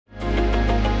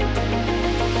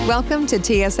Welcome to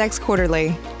TSX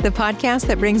Quarterly, the podcast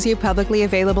that brings you publicly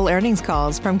available earnings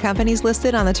calls from companies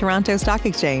listed on the Toronto Stock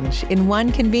Exchange in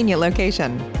one convenient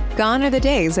location. Gone are the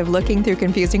days of looking through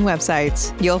confusing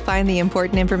websites. You'll find the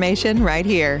important information right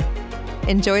here.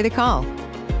 Enjoy the call.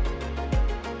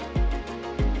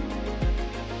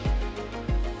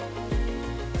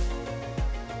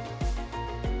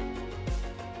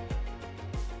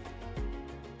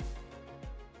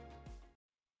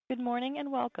 Good morning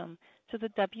and welcome to the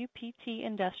WPT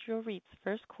Industrial REIT's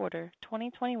first quarter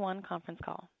 2021 conference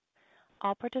call.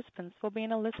 All participants will be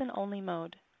in a listen-only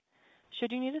mode.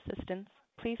 Should you need assistance,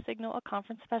 please signal a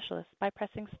conference specialist by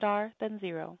pressing star, then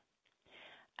 0.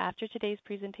 After today's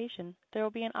presentation, there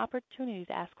will be an opportunity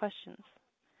to ask questions.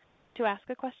 To ask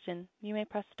a question, you may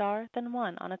press star, then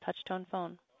 1 on a touch-tone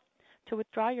phone. To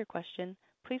withdraw your question,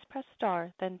 please press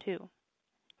star, then 2.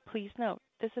 Please note,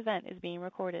 this event is being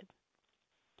recorded.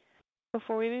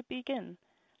 Before we begin,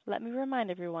 let me remind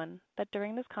everyone that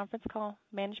during this conference call,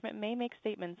 management may make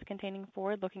statements containing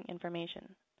forward-looking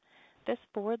information. This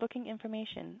forward-looking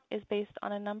information is based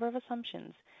on a number of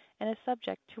assumptions and is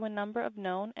subject to a number of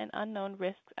known and unknown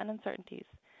risks and uncertainties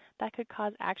that could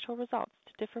cause actual results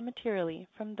to differ materially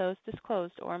from those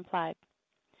disclosed or implied.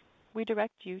 We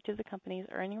direct you to the company's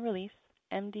earnings release,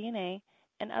 MD&A,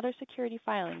 and other security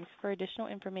filings for additional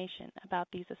information about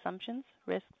these assumptions,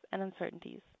 risks, and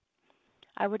uncertainties.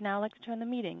 I would now like to turn the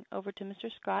meeting over to Mr.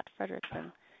 Scott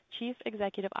Frederickson, Chief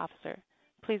Executive Officer.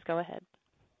 Please go ahead.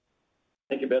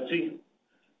 Thank you, Betsy.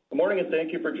 Good morning and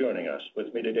thank you for joining us.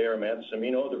 With me today are Matt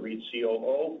Cimino, the REIT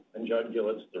COO, and Judd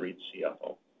Gillitz, the REIT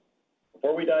CFO.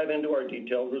 Before we dive into our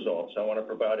detailed results, I want to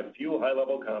provide a few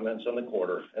high-level comments on the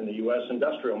quarter and the U.S.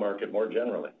 industrial market more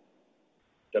generally.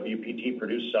 WPT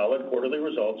produced solid quarterly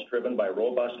results driven by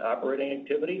robust operating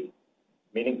activity,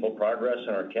 meaningful progress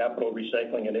in our capital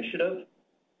recycling initiative,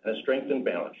 and a strengthened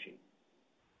balance sheet.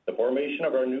 The formation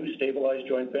of our new stabilized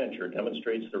joint venture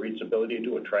demonstrates the REIT's ability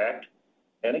to attract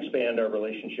and expand our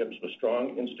relationships with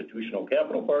strong institutional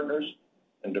capital partners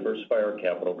and diversify our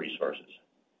capital resources.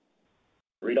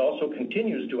 The REIT also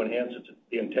continues to enhance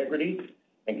the integrity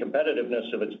and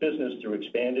competitiveness of its business through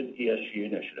expanded ESG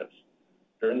initiatives.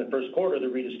 During the first quarter, the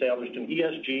REIT established an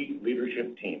ESG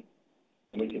leadership team,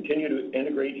 and we continue to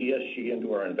integrate ESG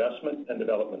into our investment and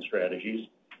development strategies,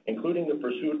 including the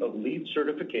pursuit of LEED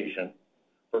certification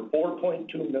for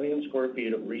 4.2 million square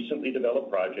feet of recently developed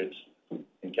projects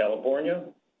in California,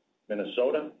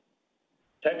 Minnesota,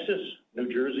 Texas,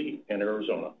 New Jersey, and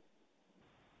Arizona.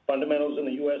 Fundamentals in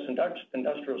the U.S.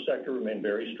 industrial sector remain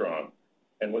very strong,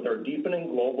 and with our deepening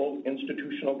global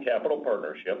institutional capital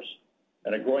partnerships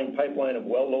and a growing pipeline of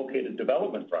well-located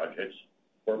development projects,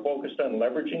 we're focused on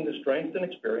leveraging the strength and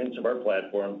experience of our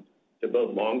platform to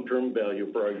build long-term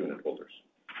value for our unit holders.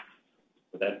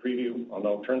 With that preview, I'll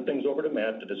now turn things over to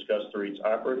Matt to discuss the REIT's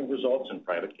operating results and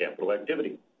private capital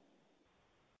activity.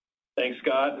 Thanks,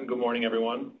 Scott, and good morning,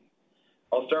 everyone.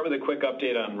 I'll start with a quick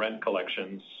update on rent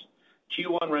collections.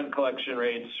 Q1 rent collection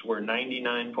rates were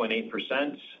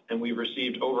 99.8%, and we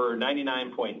received over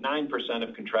 99.9%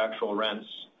 of contractual rents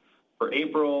for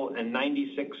April and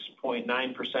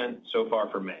 96.9% so far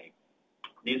for May.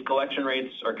 These collection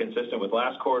rates are consistent with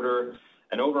last quarter,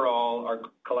 and overall, our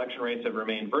collection rates have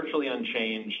remained virtually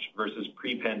unchanged versus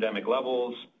pre-pandemic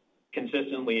levels,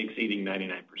 consistently exceeding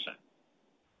 99%.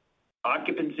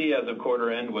 Occupancy as of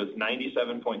quarter end was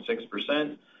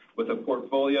 97.6%, with a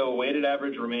portfolio weighted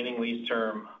average remaining lease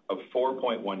term of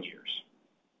 4.1 years.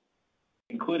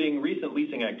 Including recent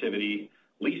leasing activity,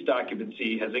 leased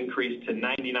occupancy has increased to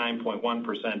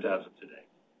 99.1% as of today.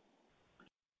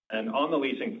 And on the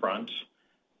leasing front,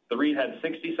 the REIT had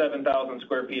 67,000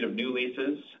 square feet of new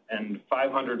leases and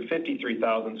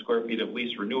 553,000 square feet of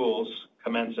lease renewals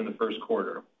commenced in the first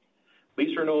quarter.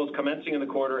 Lease renewals commencing in the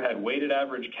quarter had weighted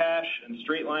average cash and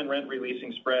straight-line rent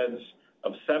releasing spreads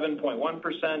of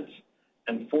 7.1%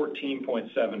 and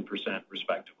 14.7%,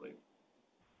 respectively.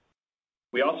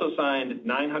 We also signed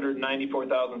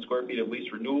 994,000 square feet of lease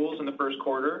renewals in the first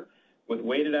quarter, with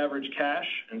weighted average cash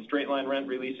and straight-line rent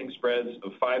releasing spreads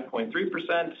of 5.3%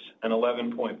 and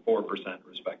 11.4%,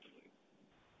 respectively.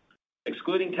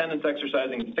 Excluding tenants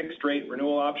exercising fixed-rate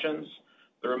renewal options,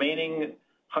 the remaining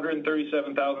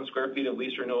 137,000 square feet of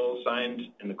lease renewals signed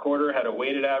in the quarter had a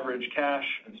weighted average cash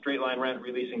and straight-line rent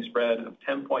releasing spread of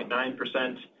 10.9%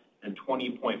 and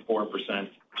 20.4%,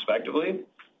 respectively.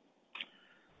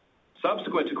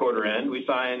 Subsequent to quarter end, we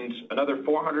signed another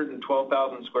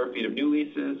 412,000 square feet of new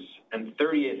leases and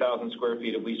 38,000 square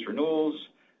feet of lease renewals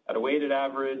at a weighted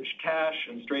average cash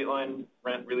and straight-line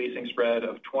rent releasing spread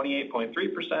of 28.3%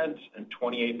 and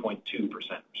 28.2%,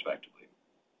 respectively.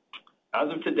 As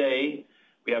of today,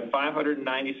 We have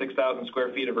 596,000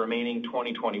 square feet of remaining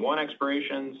 2021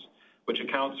 expirations, which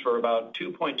accounts for about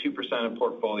 2.2% of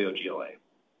portfolio GLA.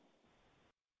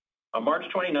 On March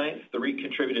 29th, the REIT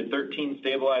contributed 13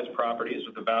 stabilized properties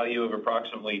with a value of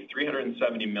approximately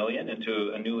 $370 million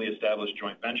into a newly established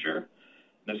joint venture.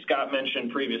 And as Scott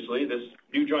mentioned previously, this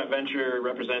new joint venture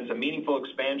represents a meaningful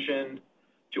expansion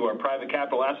to our private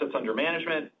capital assets under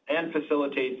management and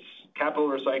facilitates capital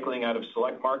recycling out of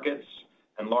select markets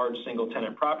and large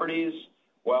single-tenant properties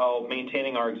while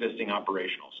maintaining our existing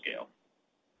operational scale.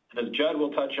 And as Judd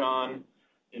will touch on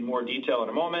in more detail in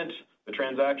a moment, the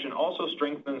transaction also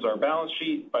strengthens our balance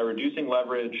sheet by reducing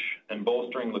leverage and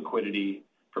bolstering liquidity,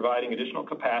 providing additional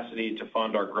capacity to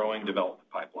fund our growing development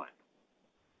pipeline.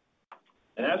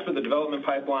 And as for the development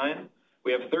pipeline,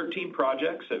 we have 13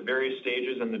 projects at various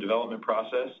stages in the development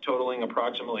process, totaling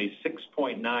approximately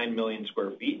 6.9 million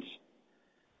square feet.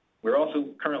 We're also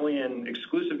currently in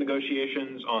exclusive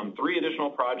negotiations on 3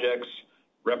 additional projects,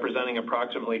 representing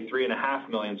approximately 3.5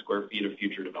 million square feet of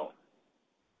future development.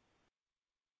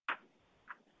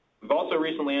 We've also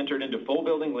recently entered into full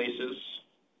building leases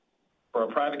for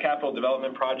our private capital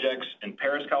development projects in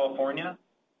Paris, California,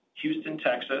 Houston,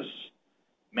 Texas,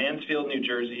 Mansfield, New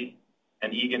Jersey,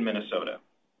 and Eagan, Minnesota.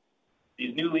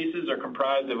 These new leases are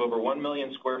comprised of over 1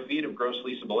 million square feet of gross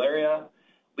leasable area,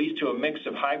 leased to a mix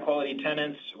of high-quality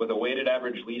tenants with a weighted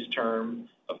average lease term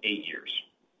of 8 years.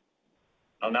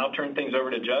 I'll now turn things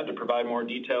over to Judd to provide more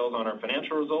details on our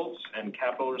financial results and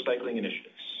capital recycling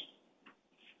initiatives.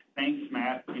 Thanks,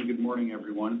 Matt, and good morning,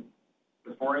 everyone.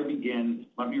 Before I begin,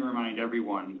 let me remind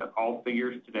everyone that all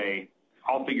figures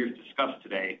discussed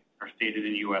today are stated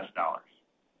in U.S. dollars.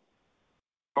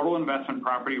 Total investment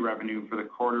property revenue for the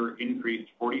quarter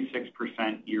increased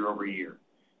 46% year over year,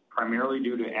 primarily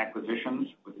due to acquisitions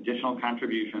with additional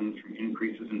contributions from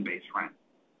increases in base rent.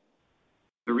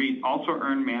 The REIT also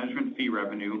earned management fee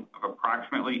revenue of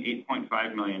approximately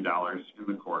 $8.5 million in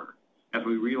the quarter, as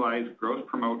we realized gross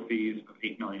promote fees of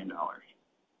 $8 million.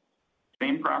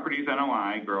 Same properties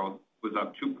NOI growth was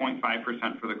up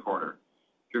 2.5% for the quarter,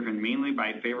 driven mainly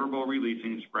by favorable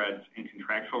releasing spreads and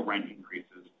contractual rent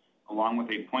increases, along with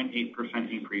a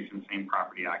 0.8% increase in same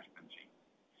property occupancy.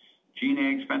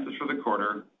 G&A expenses for the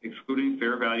quarter, excluding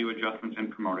fair value adjustments and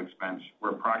promote expense, were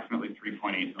approximately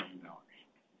 $3.8 million.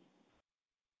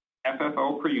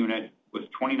 FFO per unit was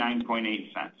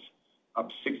 29.8 cents, up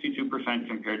 62%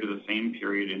 compared to the same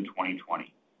period in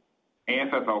 2020.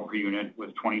 AFFO per unit was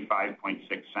 25.6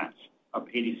 cents, up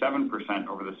 87%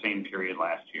 over the same period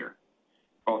last year.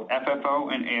 Both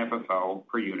FFO and AFFO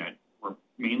per unit were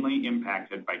mainly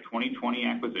impacted by 2020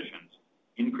 acquisitions,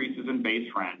 increases in base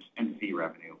rent and fee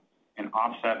revenue, and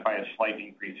offset by a slight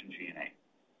increase in G&A.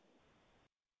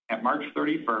 At March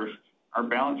 31st, our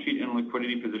balance sheet and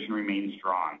liquidity position remained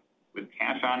strong, with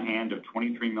cash on hand of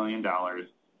 $23 million and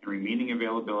remaining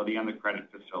availability on the credit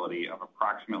facility of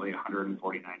approximately $149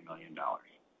 million.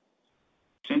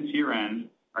 Since year-end,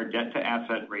 our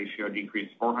debt-to-asset ratio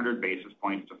decreased 400 basis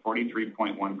points to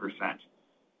 43.1%,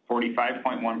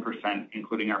 45.1%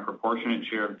 including our proportionate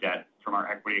share of debt from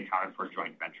our equity accounted for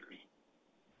joint ventures.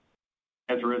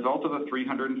 As a result of the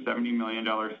 $370 million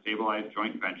stabilized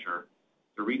joint venture,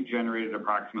 the REIT generated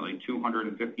approximately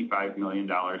 $255 million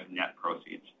in net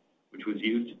proceeds, which was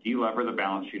used to delever the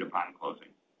balance sheet upon closing.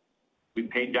 We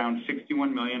paid down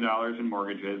 $61 million in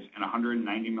mortgages and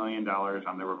 $190 million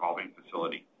on the revolving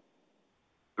facility.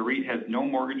 The REIT has no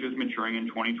mortgages maturing in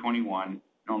 2021 and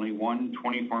only one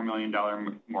 $24 million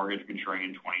mortgage maturing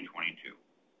in 2022.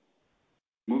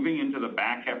 Moving into the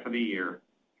back half of the year,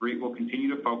 the REIT will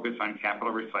continue to focus on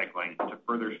capital recycling to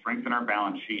further strengthen our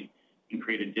balance sheet and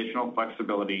create additional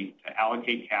flexibility to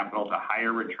allocate capital to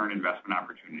higher return investment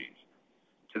opportunities.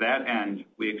 To that end,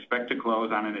 we expect to close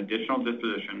on an additional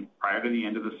disposition prior to the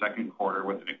end of the second quarter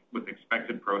with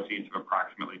expected proceeds of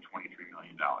approximately $23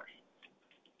 million.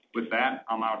 With that,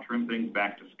 I'll now turn things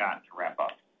back to Scott to wrap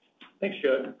up. Thanks,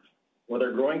 Judd. With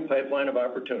our growing pipeline of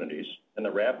opportunities and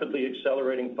the rapidly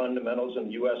accelerating fundamentals in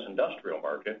the U.S. industrial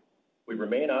market, we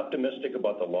remain optimistic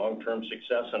about the long-term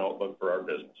success and outlook for our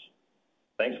business.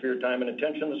 Thanks for your time and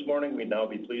attention this morning. We'd now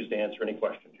be pleased to answer any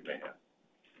questions you may have.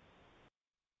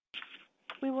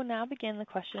 We will now begin the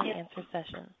question and answer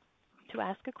session. To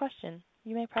ask a question,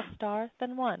 you may press star,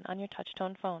 then 1 on your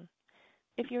touch-tone phone.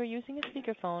 If you are using a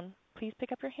speakerphone, please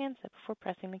pick up your handset before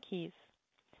pressing the keys.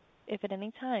 If at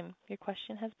any time your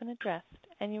question has been addressed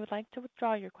and you would like to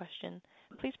withdraw your question,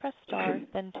 please press star,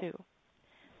 then 2.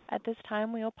 At this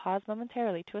time, we will pause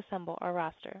momentarily to assemble our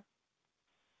roster.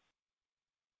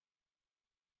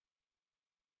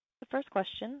 The first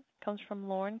question comes from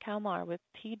Lauren Kalmar with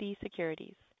TD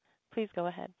Securities. Please go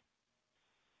ahead.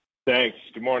 Thanks.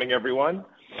 Good morning, everyone.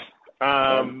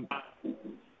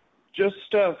 Just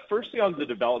firstly on the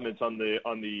developments on the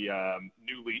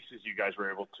new leases you guys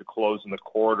were able to close in the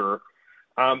quarter.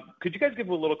 Could you guys give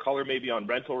a little color maybe on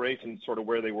rental rates and sort of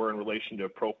where they were in relation to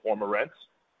pro forma rents?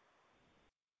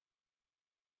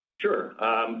 Sure.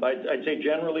 I'd say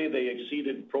generally they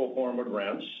exceeded pro forma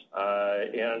rents.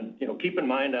 And keep in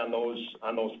mind on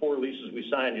those 4 leases we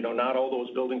signed, not all those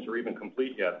buildings are even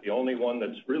complete yet. The only one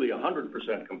that's really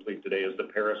 100% complete today is the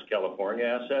Paris, California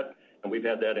asset, and we've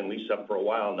had that in lease up for a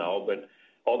while now. But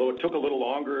although it took a little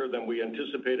longer than we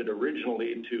anticipated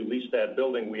originally to lease that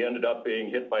building, we ended up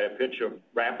being hit by a pitch of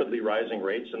rapidly rising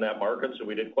rates in that market, so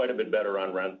we did quite a bit better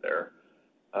on rent there.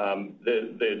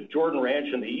 The Jordan Ranch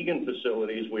and the Egan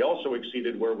facilities, we also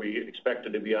exceeded where we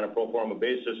expected to be on a pro forma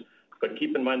basis, but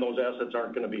keep in mind those assets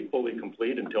aren't going to be fully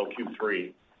complete until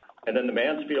Q3. And then the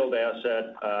Mansfield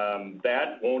asset,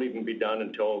 that won't even be done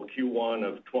until Q1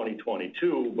 of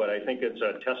 2022, but I think it's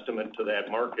a testament to that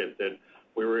market that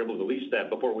we were able to lease that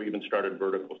before we even started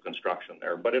vertical construction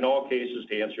there. But in all cases,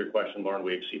 to answer your question, Lauren,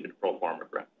 we exceeded pro forma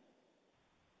rent.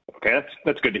 Okay,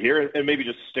 that's good to hear. And maybe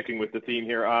just sticking with the theme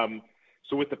here.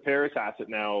 So with the Paris asset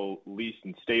now leased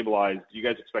and stabilized, do you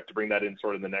guys expect to bring that in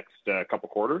sort of the next couple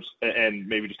quarters? And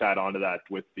maybe just add on to that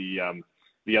with the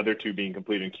other 2 being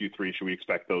completed in Q3, should we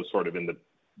expect those sort of in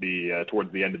the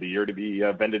towards the end of the year to be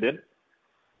vended in?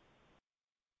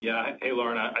 Yeah. Hey,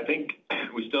 Lauren, I think the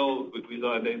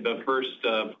first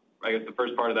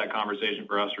part of that conversation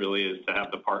for us really is to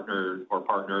have the partner or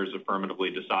partners affirmatively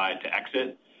decide to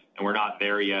exit. And we're not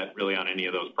there yet really on any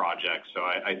of those projects. So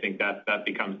I think that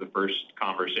becomes the first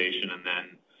conversation. And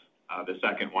then the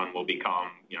second one will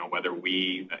become, whether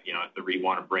we, if the REIT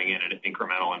want to bring in an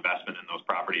incremental investment in those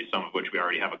properties, some of which we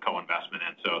already have a co-investment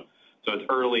in. So it's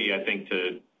early, I think,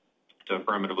 to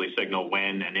affirmatively signal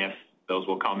when and if those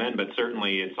will come in, but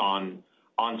certainly it's on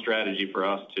strategy for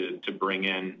us to bring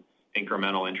in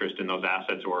incremental interest in those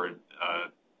assets or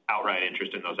outright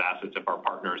interest in those assets if our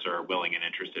partners are willing and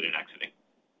interested in exiting.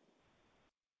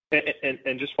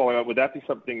 And just following up, would that be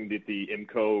something that the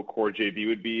IMCO Core JV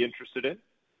would be interested in?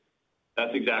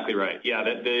 That's exactly right. Yeah,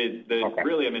 okay.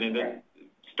 Really,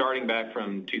 starting back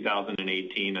from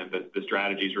 2018, the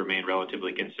strategies remain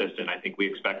relatively consistent. I think we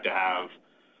expect to have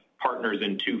partners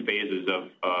in 2 phases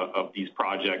of these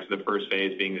projects. The first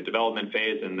phase being the development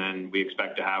phase, and then we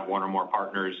expect to have 1 or more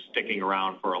partners sticking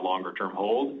around for a longer term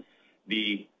hold.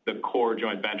 The core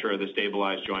joint venture or the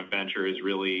stabilized joint venture is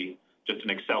really just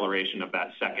an acceleration of that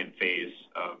second phase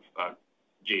of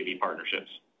JV partnerships.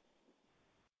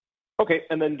 Okay,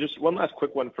 and then just one last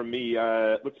quick one from me.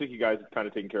 Looks like you guys have kind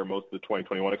of taken care of most of the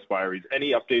 2021 expiries.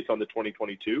 Any updates on the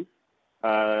 2022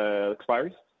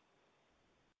 expiries?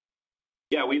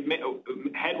 Yeah, we've made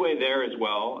headway there as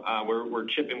well.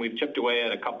 We've chipped away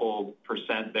at a couple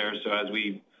 % there. So as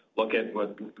we look at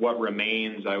what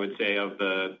remains, I would say of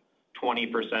the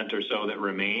 20% or so that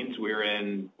remains, we're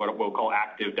in what we'll call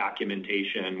active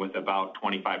documentation with about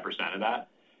 25% of that.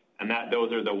 And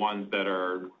those are the ones that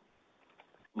are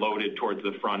loaded towards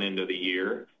the front end of the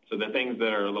year. So the things that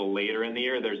are a little later in the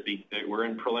year, we're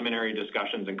in preliminary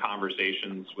discussions and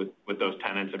conversations with those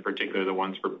tenants, in particular the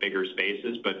ones for bigger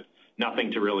spaces, but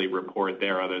nothing to really report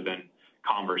there other than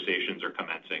conversations are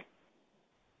commencing.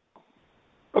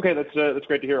 Okay, that's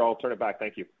great to hear. I'll turn it back.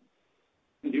 Thank you.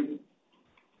 Thank you.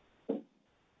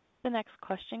 The next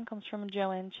question comes from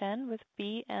Joanne Chen with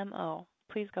BMO.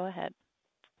 Please go ahead.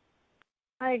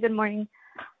 Hi, good morning.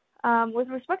 With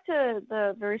respect to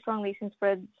the very strong leasing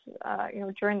spreads,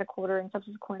 during the quarter and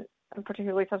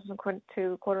particularly subsequent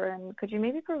to quarter end, could you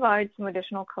maybe provide some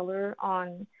additional color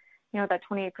on, that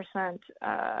 28%,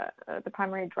 the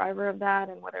primary driver of that,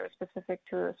 and whether it was specific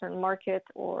to a certain market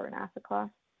or an asset class,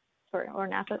 or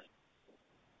an asset?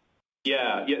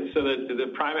 Yeah. So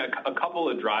a couple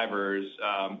of drivers.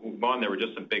 One, there were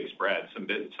just some big spreads,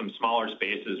 some smaller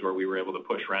spaces where we were able to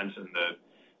push rents, and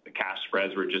the cash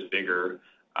spreads were just bigger.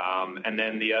 And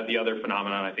then the other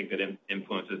phenomenon I think that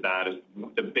influences that is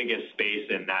the biggest space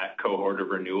in that cohort of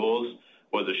renewals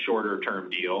was a shorter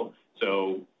term deal.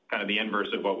 So kind of the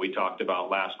inverse of what we talked about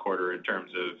last quarter in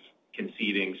terms of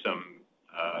conceding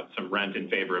some rent in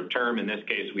favor of term. In this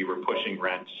case, we were pushing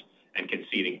rents and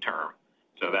conceding term.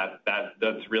 So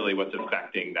that's really what's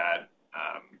affecting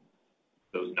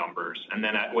those numbers. And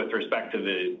then with respect to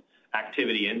the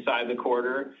activity inside the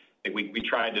quarter, I think we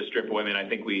tried to strip away. I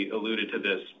think we alluded to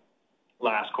this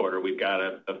last quarter. We've got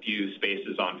a few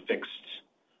spaces on fixed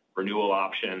renewal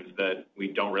options that we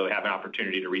don't really have an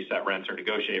opportunity to reset rents or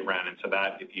negotiate rent. And so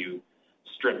that, if you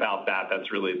strip out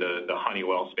that's really the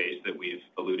Honeywell space that we've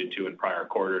alluded to in prior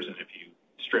quarters. And if you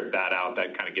strip strip that out,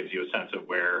 that kind of gives you a sense of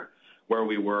where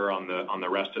we were on the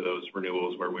rest of those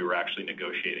renewals where we were actually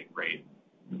negotiating rate.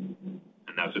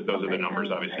 And those are the numbers,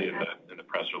 obviously, in the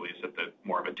press release at the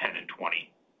more of a 10 and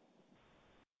 20.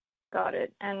 Got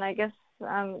it. And I guess,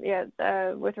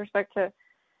 with respect to,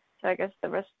 I guess,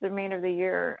 the remainder of the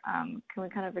year, can we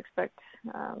kind of expect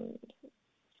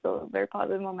still very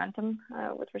positive momentum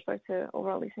with respect to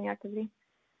overall leasing activity?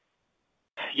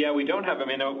 Yeah, we don't have. I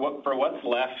mean, for what's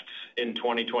left in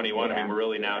 2021, I mean, we're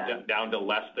really now down to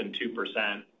less than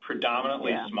 2%,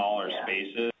 predominantly smaller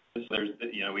spaces. There's,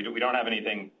 we don't have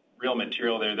anything real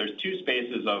material there. There's two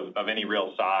spaces of any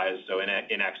real size, so in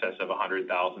excess of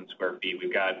 100,000 square feet.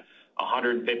 We've got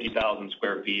 150,000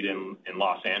 square feet in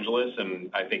Los Angeles,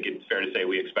 and I think it's fair to say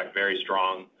we expect very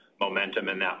strong momentum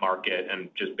in that market. And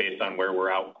just based on where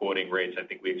we're out quoting rates, I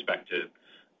think we expect to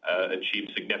achieve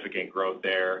significant growth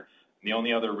there. And the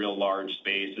only other real large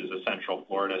space is a Central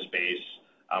Florida space,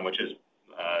 which is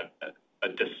a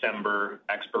December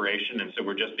expiration, and so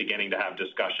we're just beginning to have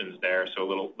discussions there. So a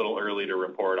little early to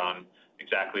report on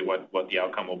exactly what the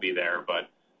outcome will be there, but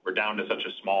we're down to such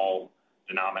a small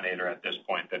denominator at this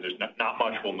point that there's not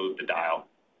much will move the dial.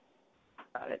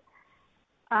 Got it.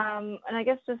 And I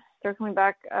guess just circling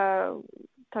back,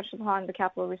 touched upon the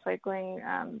capital recycling.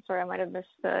 Sorry, I might have missed.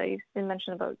 You did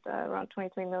mention about around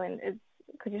 $23 million.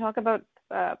 Could you talk about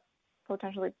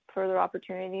potentially further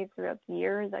opportunities throughout the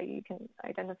year that you can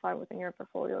identify within your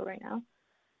portfolio right now?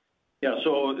 Yeah,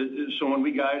 so when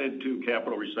we guided to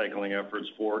capital recycling efforts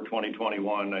for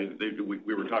 2021,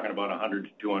 we were talking about 100 to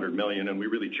 200 million, and we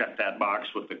really checked that box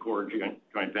with the core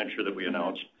joint venture that we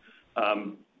announced.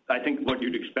 I think what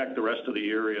you'd expect the rest of the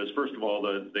year is, first of all,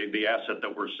 the asset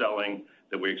that we're selling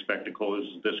that we expect to close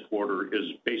this quarter is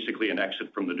basically an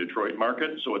exit from the Detroit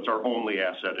market, so it's our only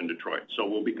asset in Detroit. So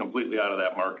we'll be completely out of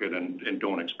that market and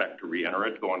don't expect to re-enter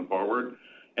it going forward.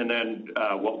 And then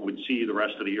what we'd see the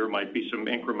rest of the year might be some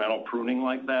incremental pruning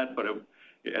like that, but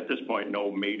at this point,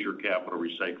 no major capital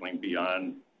recycling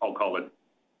beyond, I'll call it,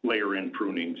 layer-in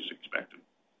pruning is expected.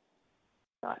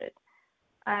 Got it.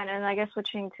 And I guess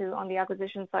switching to on the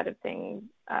acquisition side of things,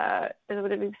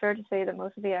 would it be fair to say that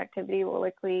most of the activity will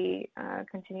likely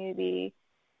continue to be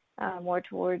more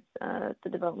towards the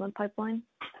development pipeline?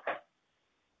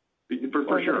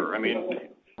 For sure. I mean,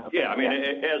 yeah, I mean,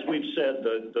 as we've said,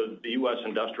 the U.S.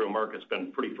 industrial market's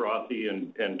been pretty frothy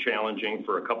and challenging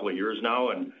for a couple of years now,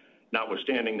 and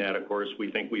notwithstanding that, of course,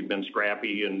 we think we've been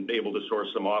scrappy and able to source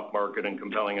some off-market and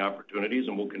compelling opportunities,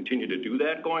 and we'll continue to do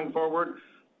that going forward.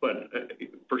 But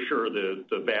for sure,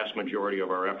 the vast majority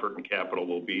of our effort and capital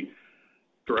will be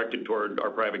directed toward our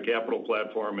private capital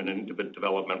platform and into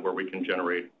development where we can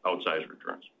generate outsized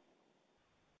returns.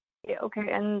 Yeah,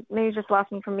 okay. And maybe just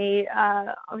last one for me.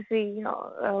 Obviously,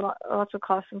 lots of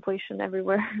cost inflation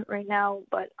everywhere right now,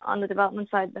 but on the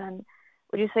development side then,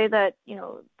 would you say that,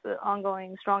 the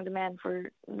ongoing strong demand for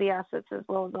the assets as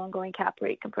well as ongoing cap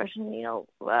rate compression,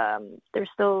 there's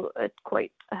still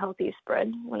quite a healthy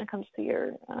spread when it comes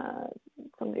to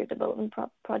some of your development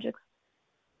projects?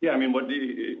 Yeah, I mean,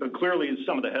 clearly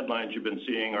some of the headlines you've been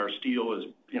seeing are steel is,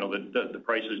 the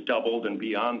price has doubled, and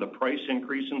beyond the price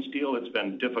increase in steel, it's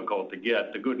been difficult to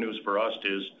get. The good news for us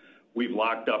is we've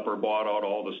locked up or bought out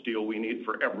all the steel we need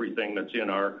for everything that's in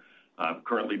our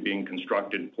currently being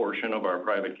constructed portion of our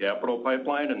private capital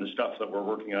pipeline, and the stuff that we're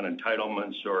working on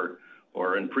entitlements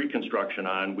or in pre-construction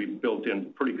on, we've built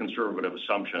in pretty conservative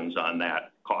assumptions on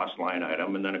that cost line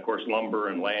item. And then, of course, lumber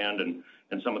and land and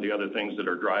some of the other things that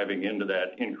are driving into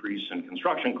that increase in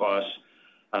construction costs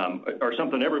are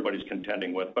something everybody's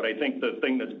contending with. But I think the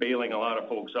thing that's bailing a lot of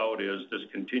folks out is this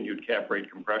continued cap rate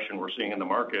compression we're seeing in the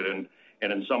market. And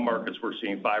in some markets, we're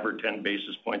seeing 5 or 10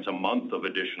 basis points a month of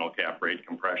additional cap rate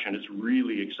compression. It's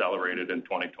really accelerated in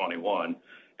 2021.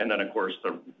 And then, of course,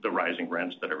 the rising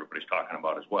rents that everybody's talking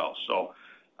about as well. So,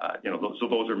 so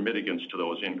those are mitigants to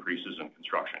those increases in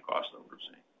construction costs that we're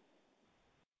seeing.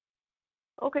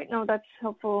 Okay, no, that's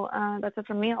helpful. That's it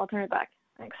from me. I'll turn it back.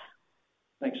 Thanks.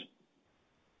 Thanks.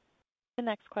 The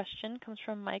next question comes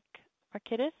from Mike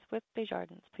Markidis with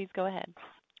Desjardins. Please go ahead.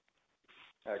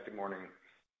 Good morning.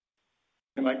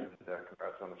 Hey, Mike. And,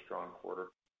 congrats on a strong quarter.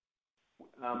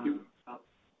 Thank you.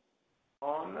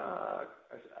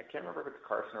 I can't remember if it's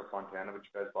Carson or Fontana, but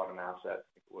you guys bought an asset, I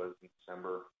think it was in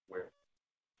December, where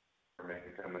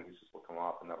income and leases will come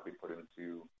off and that'll be put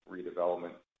into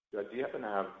redevelopment. Do you happen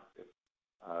to have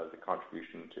the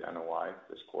contribution to NOI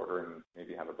this quarter and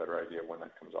maybe have a better idea of when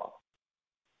that comes off?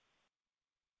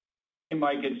 Hey,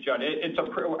 Mike, it's Judd.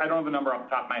 I don't have a number off the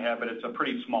top of my head, but it's a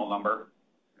pretty small number.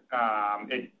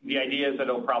 The idea is that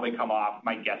it'll probably come off.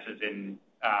 My guess is in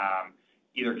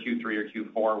either Q3 or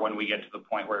Q4 when we get to the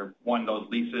point where, one, those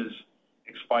leases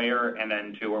expire, and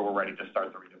then two, where we're ready to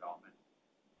start the redevelopment.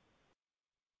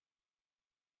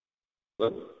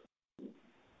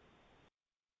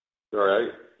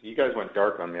 Sorry, you guys went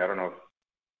dark on me. I don't know if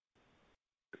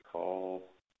the call,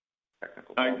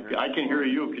 technical call. I can hear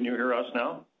you. Can you hear us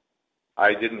now?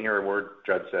 I didn't hear a word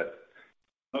Judd said.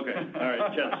 Okay. All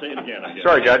right, Judd, say it again.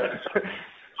 Sorry, Judd.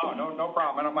 Oh, no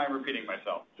problem. I don't mind repeating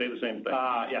myself. Say the same thing.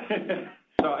 Yeah.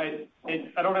 So I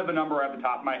don't have the number at the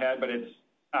top of my head, but it's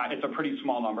a pretty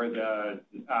small number, the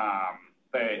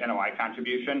NOI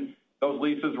contribution. Those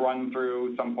leases run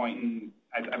through some point in,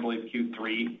 I believe,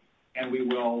 Q3, and we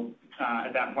will,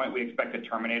 at that point, we expect to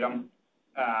terminate them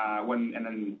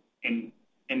in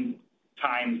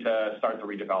time to start the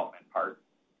redevelopment part.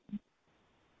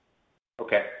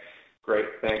 Okay, great,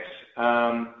 thanks.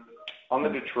 On the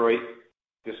Detroit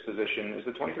disposition, is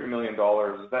the $23 million,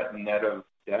 is that net of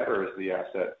debt or is the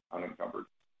asset unencumbered?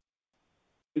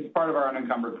 It's part of our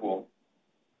unencumbered pool.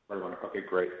 Okay,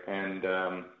 great. And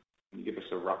can you give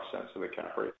us a rough sense of the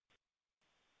cap rate?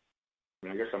 I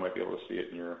mean, I guess I might be able to see it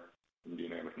in your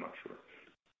DNA, but I'm not sure.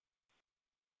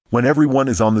 When everyone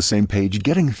is on the same page,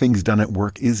 getting things done at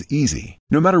work is easy.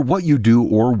 No matter what you do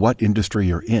or what industry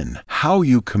you're in, how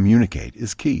you communicate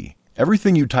is key.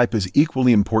 Everything you type is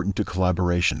equally important to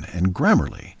collaboration, and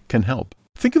Grammarly can help.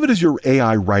 Think of it as your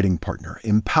AI writing partner,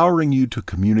 empowering you to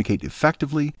communicate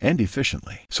effectively and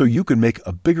efficiently so you can make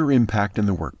a bigger impact in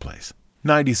the workplace.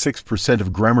 96%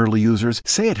 of Grammarly users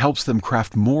say it helps them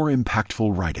craft more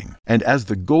impactful writing. And as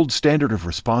the gold standard of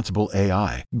responsible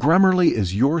AI, Grammarly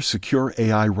is your secure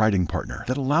AI writing partner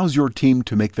that allows your team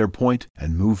to make their point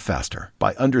and move faster.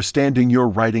 By understanding your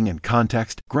writing and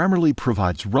context, Grammarly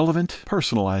provides relevant,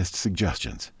 personalized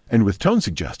suggestions. And with tone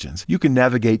suggestions, you can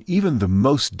navigate even the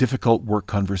most difficult work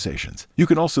conversations. You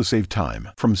can also save time,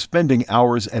 from spending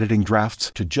hours editing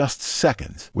drafts to just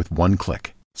seconds with one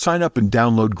click. Sign up and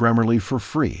download Grammarly for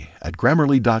free at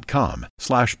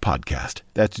Grammarly.com/podcast.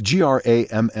 That's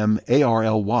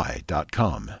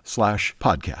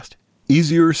GRAMMARLY.com/podcast.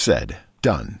 Easier said,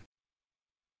 done.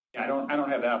 Yeah, I don't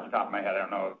have that off the top of my head. I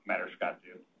don't know if Matt or Scott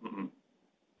do. Mm-hmm.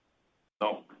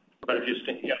 No, but if you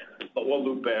but we'll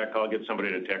loop back. I'll get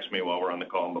somebody to text me while we're on the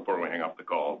call, and before we hang up the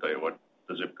call, I'll tell you what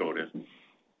the zip code is.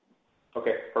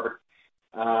 Okay, perfect.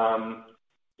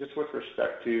 Just with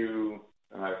respect to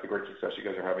the great success you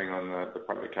guys are having on the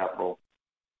private capital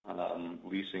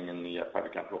leasing in the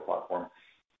private capital platform,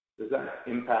 does that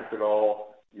impact at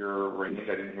all your range?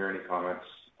 I didn't hear any comments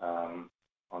on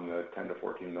the 10 to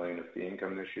 14 million of fee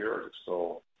income this year, or is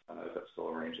that still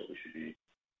a range that we should be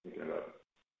thinking about?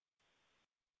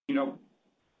 You know,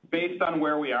 based on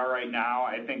where we are right now,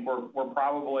 I think we're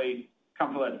probably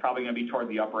comfortable that's probably going to be toward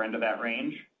the upper end of that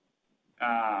range.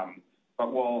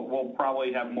 But we'll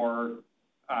probably have more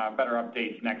better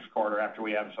updates next quarter after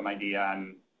we have some idea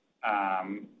on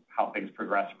how things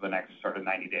progress for the next sort of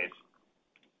 90 days.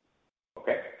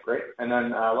 Okay, great. And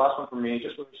then last one for me,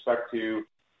 just with respect to,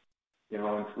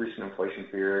 recent inflation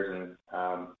fears and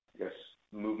I guess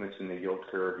movements in the yield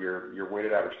curve, your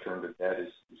weighted average term to debt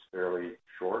is fairly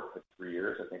short at 3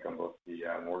 years, I think, on both the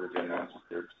mortgage and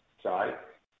unsecured side.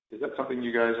 Is that something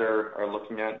you guys are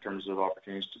looking at in terms of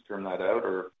opportunities to term that out,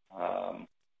 or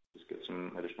just get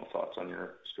some additional thoughts on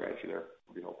your strategy there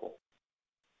would be helpful?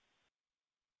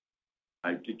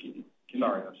 I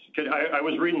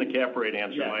was reading the cap rate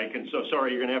answer, yeah. Mike, and so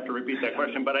sorry, you're going to have to repeat that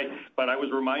question. But I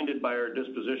was reminded by our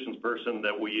dispositions person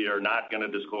that we are not going to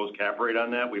disclose cap rate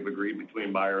on that. We've agreed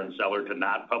between buyer and seller to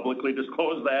not publicly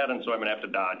disclose that, and so I'm going to have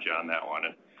to dodge you on that one.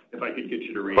 And if I could get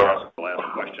you to re-ask the last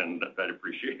question, I'd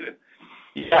appreciate it.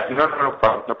 Yeah, no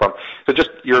problem. So just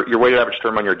your weighted average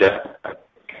term on your debt,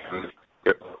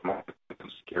 it's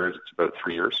about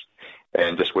 3 years,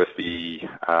 and just with the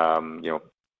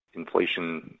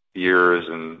inflation fears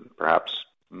and perhaps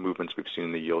movements we've seen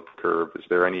in the yield curve, is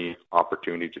there any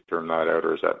opportunity to term that out,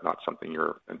 or is that not something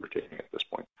you're entertaining at this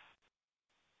point?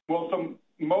 Well, so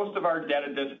most of our debt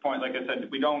at this point, like I said,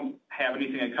 we don't have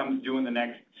anything that comes due in the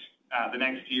next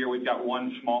year. We've got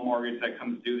one small mortgage that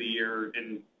comes due the year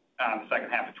in the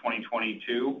second half of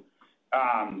 2022.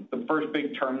 The first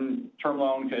big term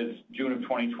loan is June of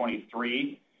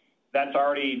 2023. That's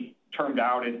already termed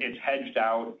out. It's hedged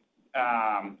out.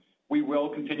 We will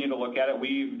continue to look at it.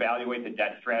 We evaluate the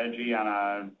debt strategy on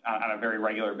a very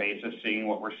regular basis, seeing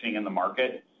what we're seeing in the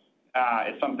market.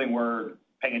 It's something we're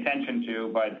paying attention to,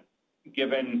 but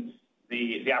given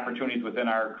the opportunities within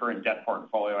our current debt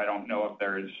portfolio, I don't know if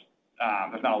there's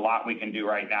not a lot we can do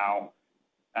right now,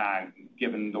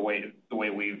 given the way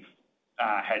we've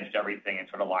hedged everything and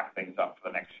sort of locked things up for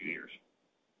the next few years.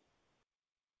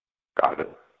 Got it.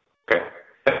 Okay.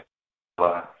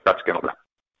 That's good.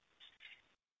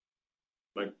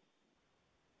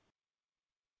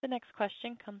 The next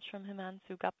question comes from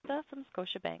Himanshu Gupta from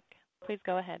Scotiabank. Please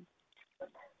go ahead.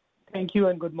 Thank you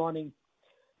and good morning.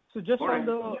 So just Morning.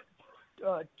 on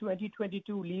the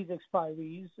 2022 lease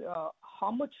expiries,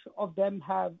 how much of them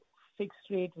have fixed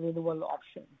rate renewal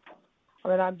option? I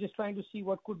mean, I'm just trying to see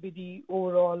what could be the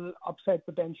overall upside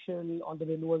potential on the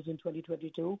renewals in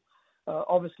 2022.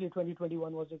 Obviously,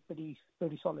 2021 was a pretty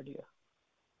solid year.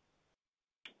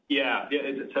 Yeah.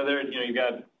 So there, you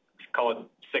got, call it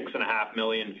 6.5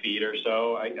 million feet or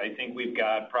so. I think we've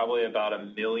got probably about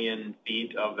 1 million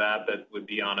feet of that would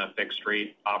be on a fixed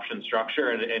rate option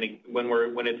structure. And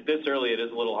when it's this early, it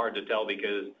is a little hard to tell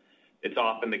because it's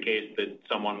often the case that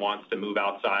someone wants to move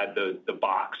outside the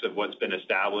box of what's been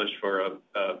established for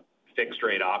a fixed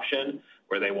rate option,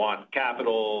 where they want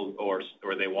capital or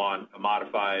they want a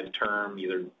modified term,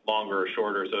 either longer or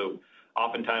shorter. So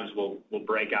oftentimes we'll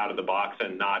break out of the box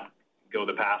and not go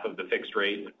the path of the fixed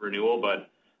rate renewal, but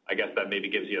I guess that maybe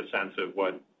gives you a sense of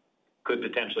what could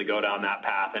potentially go down that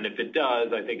path. And if it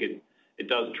does, I think it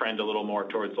does trend a little more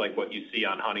towards like what you see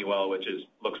on Honeywell, which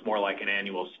looks more like an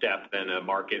annual step than a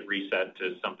market reset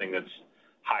to something that's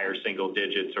higher single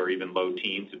digits or even low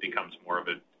teens. It becomes more of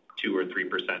a 2 or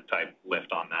 3% type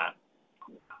lift on that.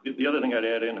 The other thing I'd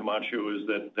add in, Himanshu, is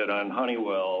that on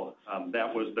Honeywell,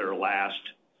 that was their last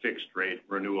fixed rate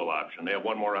renewal option. They have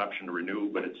one more option to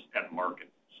renew, but it's at market.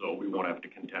 So we won't have to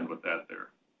contend with that there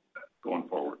going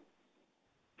forward.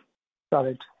 Got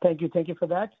it. Thank you. Thank you for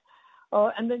that.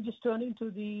 And then just turning to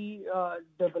the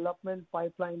development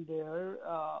pipeline there,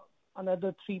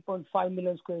 another 3.5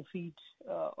 million square feet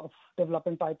of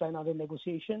development pipeline under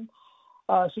negotiation.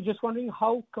 So just wondering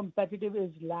how competitive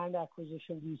is land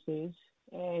acquisition these days,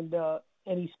 and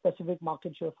any specific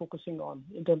markets you're focusing on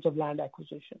in terms of land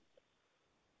acquisition?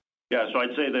 Yeah, so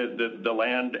I'd say that the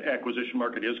land acquisition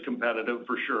market is competitive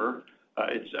for sure.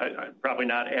 It's probably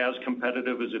not as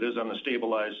competitive as it is on the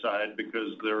stabilized side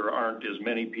because there aren't as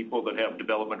many people that have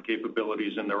development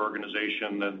capabilities in their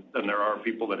organization than there are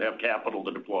people that have capital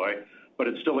to deploy. But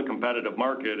it's still a competitive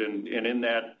market, and in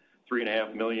that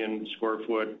 3.5 million square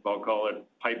foot, I'll call it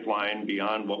pipeline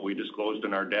beyond what we disclosed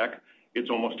in our deck, it's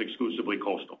almost exclusively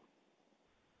coastal.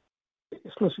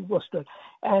 Exclusive coastal.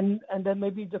 And then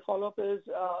maybe the follow-up is,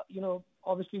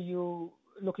 obviously you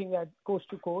looking at coast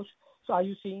to coast. So are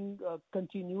you seeing a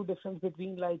continued difference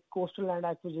between like coastal land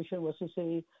acquisition versus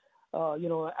say,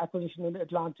 acquisition in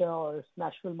Atlanta or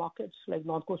Nashville markets, like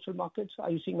non-coastal markets? Are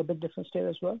you seeing a big difference there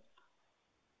as well?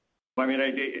 I mean,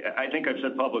 I think I've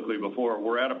said publicly before,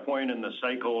 we're at a point in the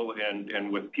cycle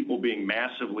and with people being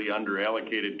massively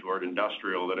underallocated toward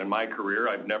industrial that in my career,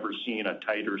 I've never seen a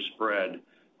tighter spread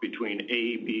between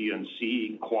A, B, and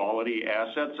C quality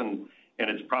assets. And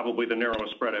it's probably the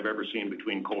narrowest spread I've ever seen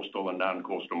between coastal and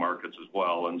non-coastal markets as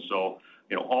well. And so,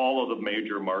 all of the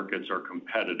major markets are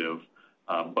competitive,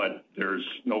 but there's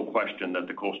no question that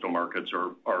the coastal markets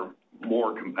are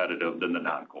more competitive than the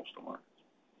non-coastal markets.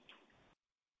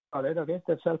 All right. Okay.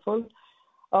 That's helpful.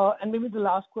 And maybe the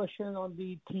last question on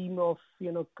the theme of,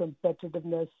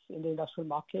 competitiveness in the industrial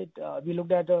market. We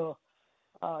looked at a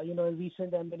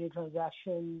recent M&A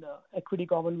transaction, Equity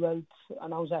Commonwealth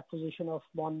announced acquisition of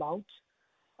Monmouth.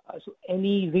 So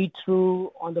any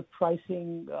read-through on the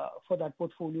pricing for that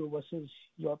portfolio versus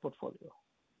your portfolio?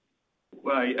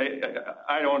 Well,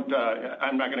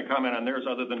 I'm not going to comment on theirs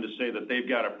other than to say that they've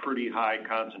got a pretty high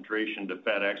concentration to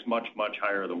FedEx, much, much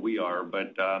higher than we are.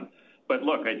 But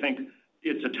look, I think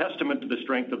it's a testament to the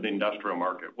strength of the industrial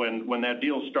market. When that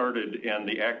deal started and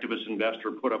the activist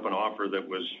investor put up an offer that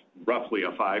was roughly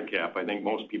a 5 cap, I think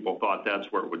most people thought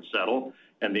that's where it would settle.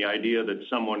 And the idea that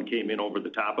someone came in over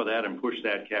the top of that and pushed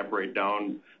that cap rate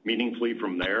down meaningfully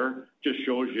from there just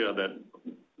shows you that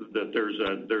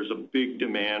there's a big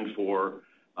demand for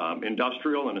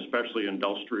industrial and especially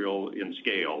industrial in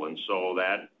scale. And so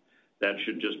that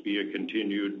should just be a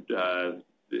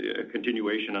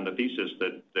continuation on the thesis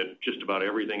that just about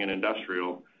everything in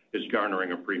industrial is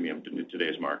garnering a premium to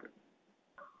today's market.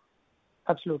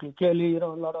 Absolutely. Clearly, a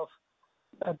lot of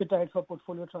appetite for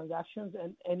portfolio transactions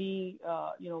and any,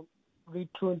 read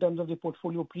through in terms of the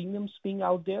portfolio premiums being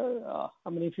out there. I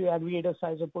mean, if you aggregate a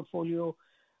size of portfolio,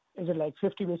 is it like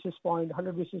 50 basis point,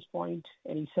 100 basis point?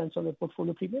 Any sense on the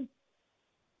portfolio premium?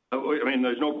 I mean,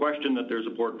 there's no question that there's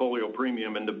a portfolio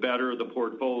premium, and the better the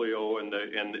portfolio and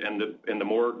the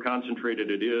more concentrated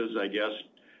it is, I guess,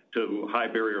 to high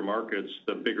barrier markets,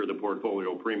 the bigger the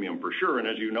portfolio premium for sure. And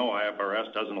as you know,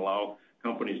 IFRS doesn't allow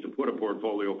companies to put a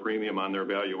portfolio premium on their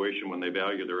valuation when they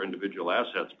value their individual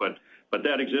assets. But but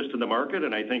that exists in the market,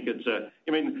 and I think it's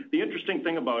the interesting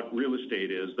thing about real estate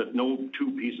is that no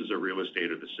two pieces of real estate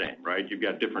are the same, right? You've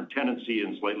got different tenancy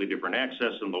and slightly different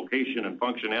access and location and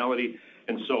functionality,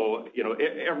 and so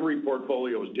every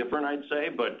portfolio is different, I'd say,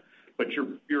 but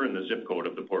you're in the zip code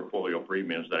of the portfolio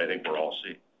premiums that I think we're all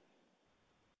seeing.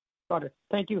 Got it.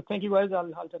 Thank you, guys.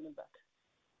 I'll turn it back.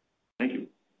 Thank you.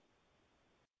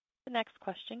 The next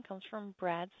question comes from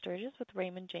Brad Sturgis with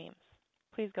Raymond James.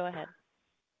 Please go ahead.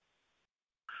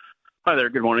 Hi there.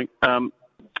 Good morning.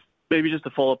 Maybe just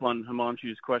to follow up on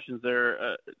Himanshu's questions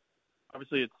there.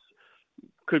 Obviously, it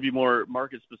could be more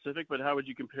market specific, but how would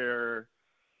you compare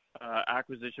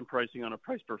acquisition pricing on a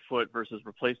price per foot versus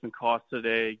replacement cost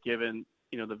today, given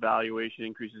the valuation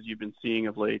increases you've been seeing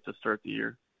of late to start the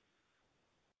year?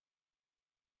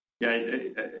 Yeah,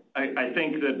 I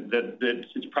think that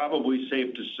it's probably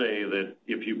safe to say that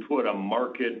if you put a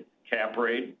market cap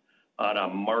rate on a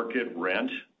market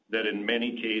rent, that in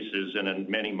many cases and in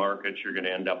many markets, you're going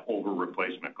to end up over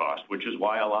replacement cost, which is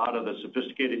why a lot of the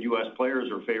sophisticated U.S. players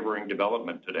are favoring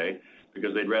development today,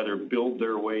 because they'd rather build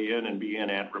their way in and be in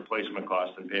at replacement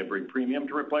cost than pay a big premium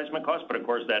to replacement cost. But of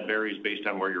course, that varies based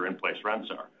on where your in-place rents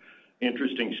are.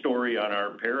 Interesting story on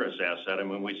our Paris asset. And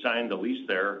when we signed the lease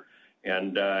there,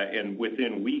 and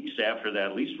within weeks after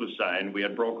that lease was signed, we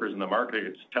had brokers in the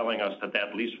market telling us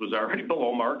that lease was already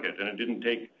below market, and it didn't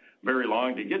take very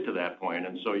long to get to that point.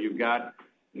 And so you've got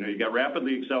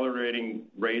rapidly accelerating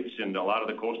rates in a lot of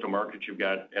the coastal markets. You've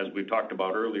got, as we talked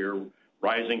about earlier,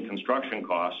 rising construction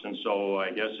costs. And so I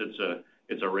guess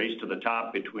it's a race to the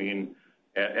top between,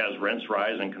 as rents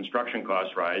rise and construction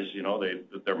costs rise,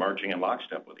 they're marching in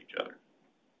lockstep with each other.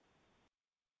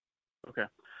 Okay.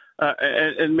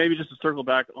 And maybe just to circle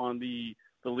back on the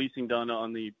leasing done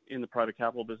in the private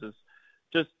capital business,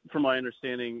 just from my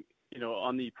understanding,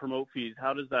 on the promote fees,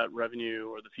 how does that revenue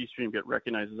or the fee stream get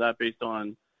recognized? Is that based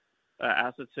on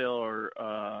asset sale, or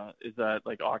is that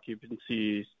like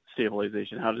occupancy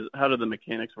stabilization? How do the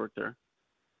mechanics work there?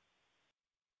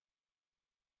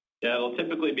 Yeah, it'll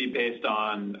typically be based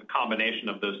on a combination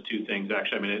of those two things,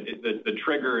 actually. I mean, the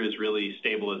trigger is really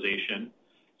stabilization.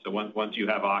 So once you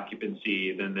have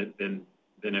occupancy, then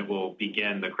it will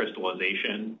begin the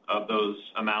crystallization of those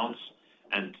amounts.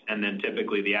 And then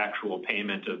typically the actual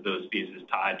payment of those fees is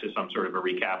tied to some sort of a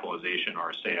recapitalization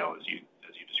or a sale, as you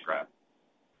described.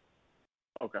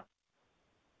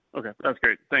 Okay, that's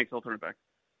great. Thanks. I'll turn it back.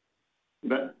 You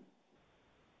bet.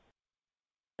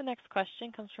 The next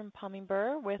question comes from Pammi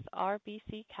Bir with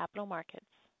RBC Capital Markets.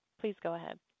 Please go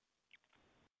ahead.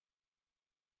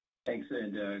 Thanks,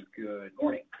 and good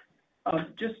morning.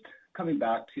 Just coming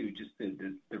back to just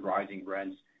the rising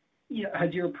rents,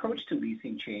 has your approach to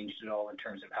leasing changed at all in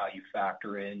terms of how you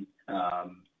factor in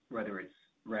whether it's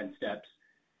rent steps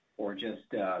or just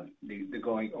the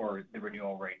going or the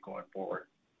renewal rate going forward?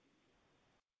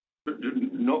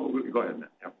 No, go ahead,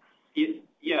 Matt.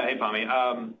 Yeah, hey,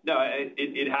 Pammi. No,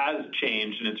 it has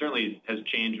changed, and it certainly has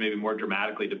changed maybe more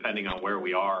dramatically depending on where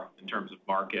we are in terms of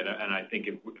market. And I think,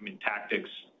 tactics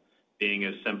being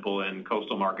as simple in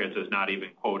coastal markets as not even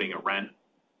quoting a rent,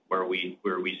 where we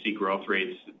see growth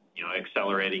rates,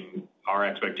 accelerating our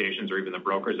expectations or even the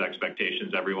broker's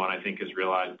expectations. Everyone, I think, has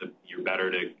realized that you're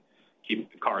better to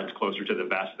keep the cards closer to the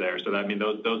vest there. So that,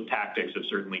 those tactics have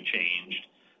certainly changed.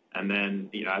 And then,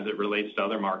 as it relates to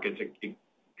other markets, it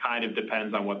kind of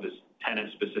depends on what this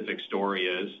tenant-specific story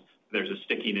is. If there's a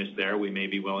stickiness there, we may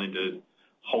be willing to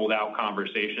hold out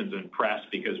conversations and press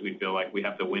because we feel like we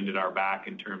have the wind at our back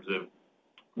in terms of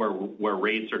where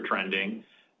rates are trending.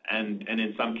 And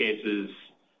in some cases,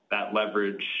 that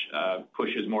leverage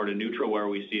pushes more to neutral, where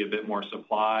we see a bit more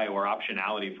supply or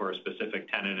optionality for a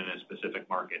specific tenant in a specific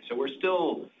market. So we're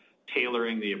still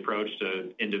tailoring the approach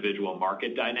to individual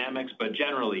market dynamics, but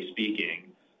generally speaking,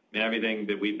 everything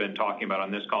that we've been talking about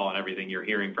on this call and everything you're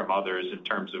hearing from others in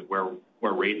terms of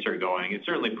where rates are going, it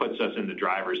certainly puts us in the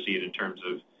driver's seat in terms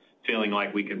of feeling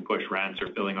like we can push rents or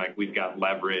feeling like we've got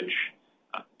leverage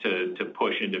to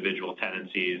push individual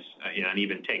tenancies, and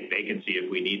even take vacancy if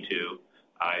we need to.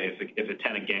 If a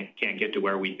tenant can't get to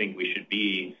where we think we should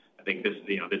be, I think this,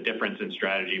 the difference in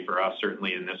strategy for us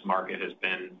certainly in this market has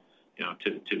been,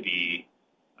 to be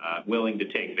willing to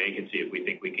take vacancy if we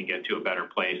think we can get to a better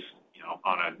place,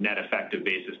 on a net effective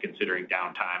basis, considering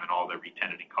downtime and all the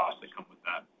re-tenanting costs that come with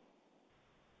that.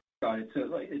 Got it.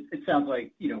 So it sounds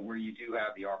like, where you do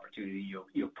have the opportunity,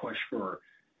 you'll push for,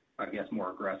 I guess,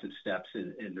 more aggressive steps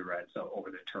in the rents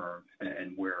over the term,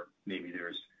 and where maybe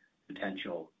there's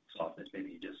potential softness,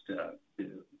 maybe just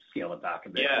scale it back a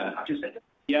bit. That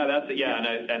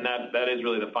is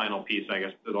really the final piece, I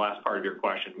guess, the last part of your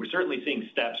question. We're certainly seeing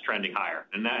steps trending higher,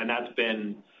 and that's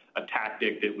been a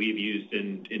tactic that we've used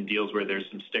in deals where there's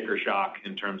some sticker shock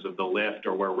in terms of the lift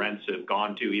or where rents have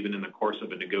gone to even in the course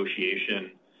of a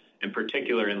negotiation, in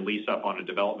particular in lease up on a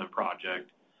development project,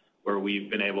 where we've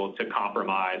been able to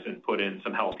compromise and put in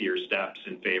some healthier steps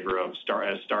in favor of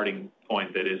a starting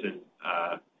point that isn't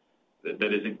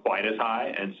quite as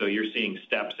high. And so you're seeing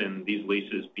steps in these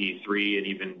leases be 3 and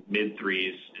even mid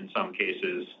 3s in some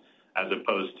cases, as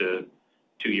opposed to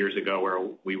 2 years ago where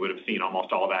we would have seen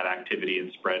almost all that activity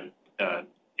and spread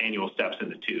annual steps in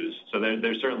the 2s. So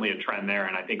there's certainly a trend there,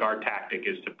 and I think our tactic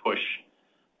is to push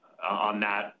on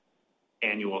that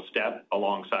annual step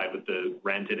alongside with the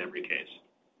rent in every case.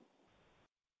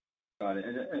 Got it.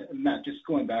 And Matt, just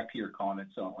going back to your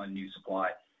comments on new supply,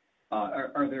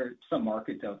 are there some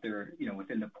markets out there,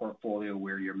 within the portfolio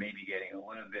where you're maybe getting a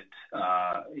little bit,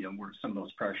 where some of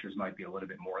those pressures might be a little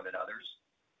bit more than others?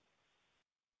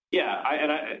 Yeah,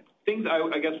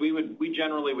 I guess we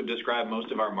generally would describe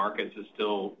most of our markets as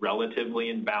still relatively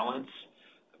in balance,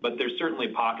 but there's certainly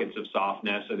pockets of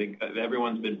softness. I think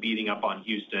everyone's been beating up on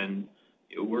Houston.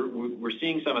 We're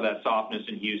seeing some of that softness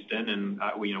in Houston, and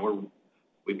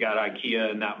we've got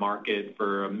IKEA in that market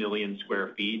for 1 million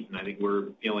square feet, and I think we're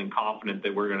feeling confident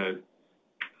that we're going to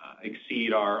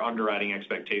exceed our underwriting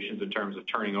expectations in terms of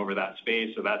turning over that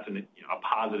space. So that's a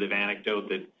positive anecdote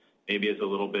that maybe is a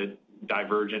little bit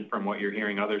divergent from what you're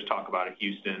hearing others talk about at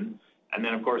Houston. And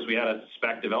then, of course, we had a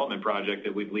spec development project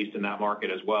that we've leased in that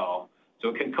market as well. So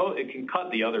it can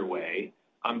cut the other way.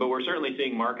 But we're certainly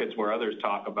seeing markets where others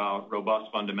talk about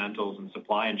robust fundamentals and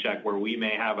supply in check, where we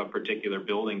may have a particular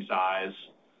building size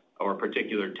or a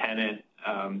particular tenant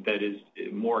that is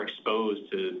more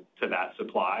exposed to that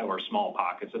supply or small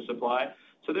pockets of supply.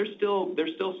 So there's still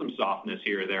some softness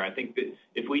here or there. I think that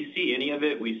if we see any of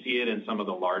it, we see it in some of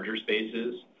the larger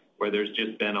spaces where there's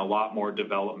just been a lot more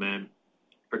development,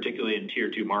 particularly in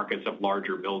tier 2 markets of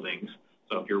larger buildings.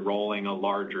 So if you're rolling a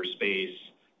larger space,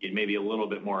 you may be a little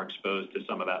bit more exposed to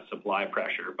some of that supply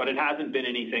pressure. But it hasn't been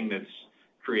anything that's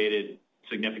created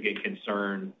significant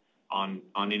concern on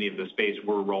any of the space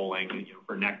we're rolling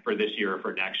for this year or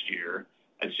for next year.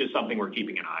 It's just something we're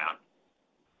keeping an eye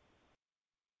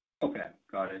on. Okay,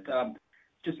 got it.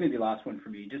 Just maybe last one for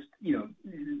me. Just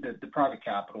the private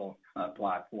capital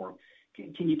platform.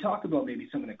 Can you talk about maybe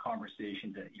some of the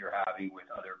conversations that you're having with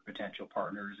other potential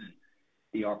partners and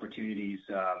the opportunities,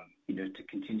 to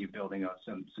continue building out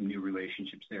some new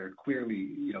relationships there?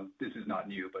 Clearly, this is not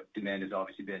new, but demand has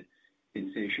obviously been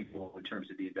insatiable in terms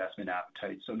of the investment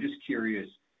appetite. So I'm just curious,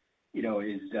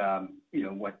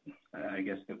 what I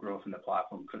guess the growth in the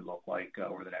platform could look like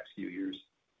over the next few years.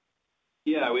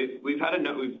 Yeah, we've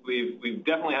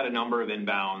definitely had a number of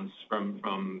inbounds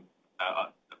from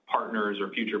partners or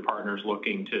future partners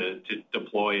looking to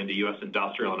deploy into U.S.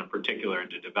 industrial and in particular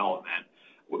into development.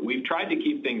 We've tried to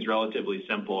keep things relatively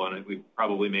simple, and we've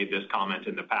probably made this comment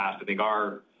in the past. I think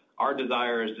our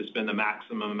desire is to spend the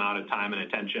maximum amount of time and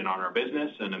attention on our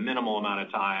business and a minimal amount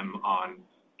of time on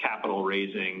capital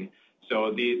raising.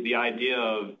 So the idea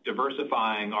of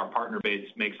diversifying our partner base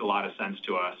makes a lot of sense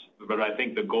to us. But I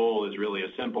think the goal is really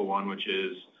a simple one, which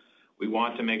is we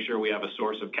want to make sure we have a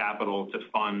source of capital to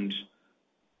fund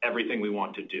everything we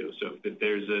want to do. So if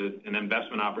there's an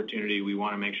investment opportunity, we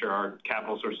want to make sure our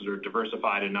capital sources are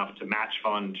diversified enough to match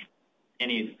fund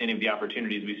any of the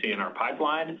opportunities we see in our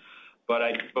pipeline.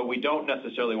 But we don't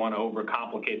necessarily want to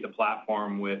overcomplicate the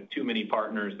platform with too many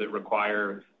partners that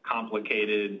require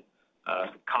complicated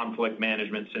conflict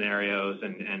management scenarios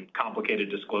and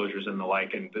complicated disclosures and the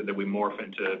like, and that we morph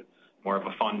into more of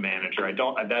a fund manager.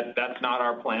 That's not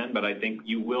our plan, but I think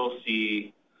you will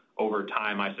see over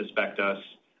time, I suspect, us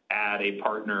add a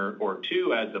partner or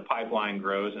two as the pipeline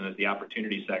grows and as the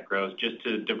opportunity set grows, just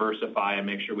to diversify and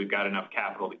make sure we've got enough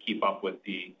capital to keep up with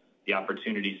the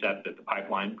opportunity set that the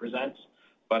pipeline presents.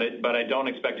 But I don't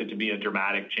expect it to be a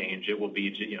dramatic change. It will be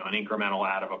an incremental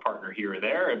add of a partner here or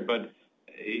there. But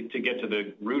to get to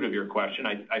the root of your question,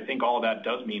 I think all of that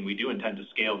does mean we do intend to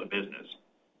scale the business.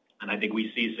 And I think we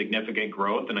see significant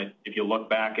growth. And if you look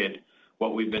back at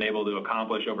what we've been able to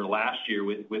accomplish over last year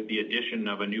with the addition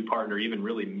of a new partner, even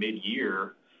really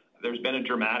mid-year, there's been a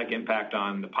dramatic impact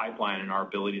on the pipeline and our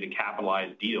ability to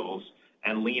capitalize deals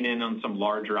and lean in on some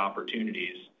larger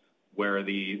opportunities where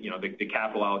the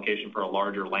capital allocation for a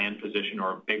larger land position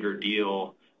or a bigger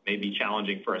deal may be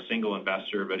challenging for a single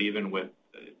investor, but even with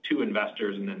 2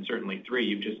 investors and then certainly 3,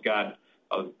 you've just got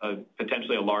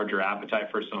potentially a larger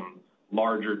appetite for some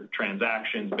larger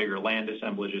transactions, bigger land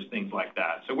assemblages, things like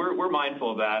that. So we're mindful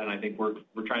of that, and I think we're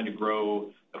trying to grow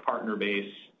the partner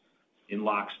base in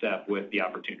lockstep with the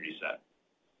opportunity set.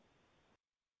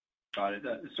 Got it.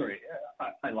 Sorry,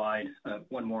 I lied.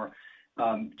 One more.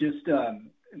 Just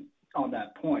on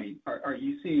that point, are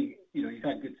you seeing, you've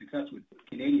had good success with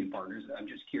Canadian partners. I'm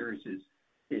just curious,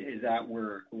 is that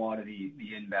where a lot of the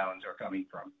inbounds are coming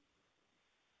from?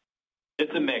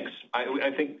 It's a mix.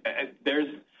 I think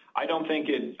I don't think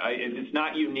it's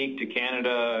not unique to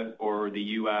Canada or the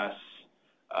U.S.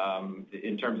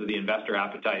 In terms of the investor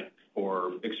appetite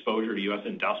for exposure to U.S.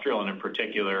 industrial and in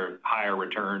particular higher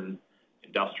return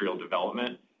industrial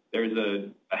development. There's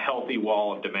a healthy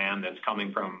wall of demand that's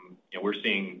coming from, we're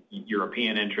seeing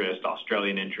European interest,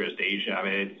 Australian interest, Asia. I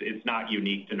mean, it's not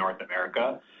unique to North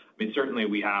America. I mean, certainly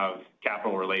we have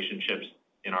capital relationships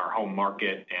in our home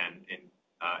market and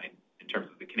in terms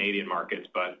of the Canadian markets,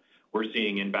 but we're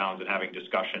seeing inbounds and having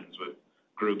discussions with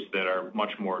groups that are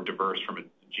much more diverse from a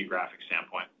geographic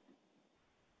standpoint.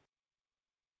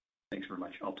 Thanks very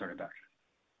much. I'll turn it back.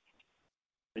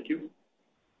 Thank you.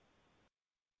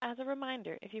 As a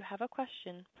reminder, if you have a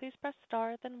question, please press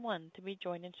star then 1 to be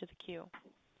joined into the queue.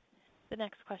 The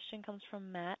next question comes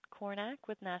from Matt Kornack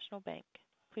with National Bank.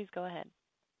 Please go ahead.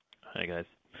 Hi, guys.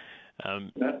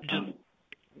 Matt? Just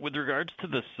with regards to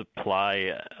the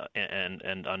supply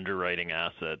and underwriting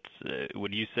assets,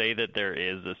 would you say that there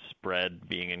is a spread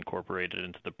being incorporated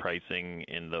into the pricing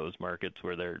in those markets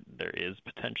where there is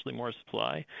potentially more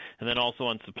supply? And then also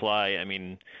on supply, I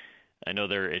mean, I know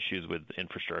there are issues with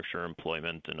infrastructure,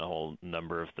 employment, and a whole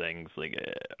number of things. Like,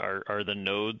 are the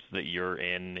nodes that you're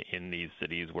in these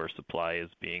cities where supply is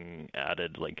being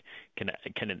added? Like, can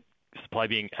supply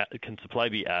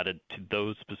be added to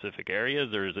those specific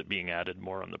areas, or is it being added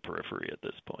more on the periphery at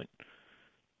this point?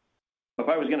 If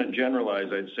I was going to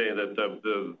generalize, I'd say that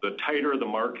the tighter the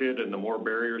market and the more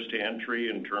barriers to entry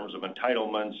in terms of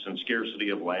entitlements and scarcity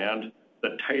of land,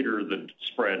 the tighter the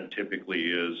spread typically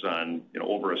is on,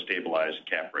 over a stabilized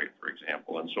cap rate, for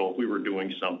example. And so if we were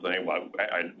doing something,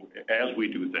 as we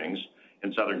do things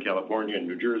in Southern California and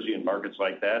New Jersey and markets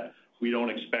like that, we don't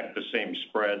expect the same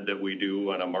spread that we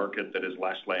do on a market that is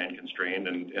less land constrained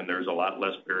and there's a lot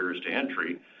less barriers to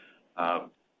entry.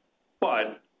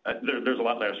 But there's a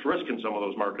lot less risk in some of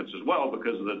those markets as well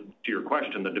because to your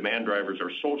question, the demand drivers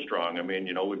are so strong. I mean,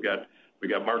 we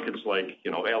got markets like,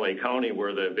 LA County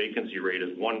where the vacancy rate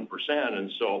is 1%.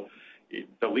 And so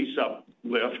the lease up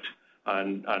lift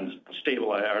on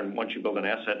once you build an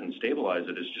asset and stabilize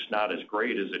it is just not as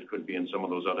great as it could be in some of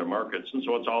those other markets. And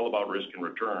so it's all about risk and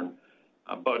return.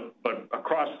 But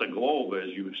across the globe, as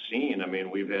you've seen, I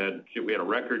mean, we had a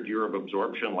record year of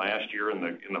absorption last year. In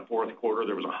the fourth quarter,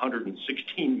 there was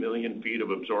 116 million feet of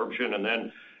absorption. And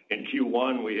then in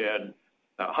Q1, we had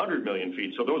 100 million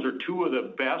feet. So those are two of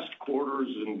the best quarters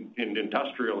in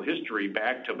industrial history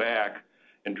back to back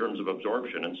in terms of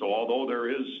absorption. And so although there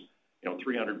is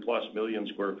 300 plus million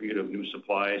square feet of new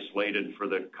supply slated for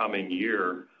the coming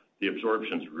year, the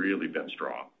absorption's really been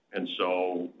strong. And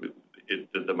so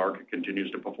the market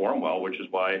continues to perform well, which is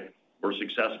why we're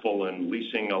successful in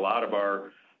leasing a lot of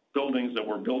our buildings that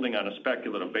we're building on a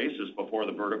speculative basis before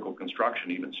the vertical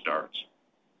construction even starts.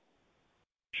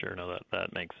 Sure, no,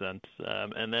 that makes sense.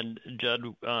 And then, Judd,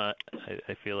 I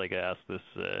feel like I ask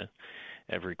this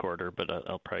every quarter, but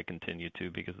I'll probably continue to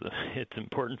because it's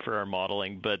important for our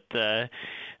modeling. But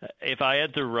if I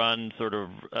had to run sort of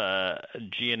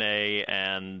G&A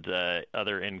and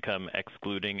other income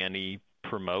excluding any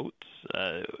promotes,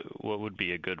 what would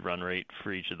be a good run rate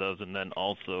for each of those? And then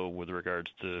also with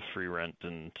regards to free rent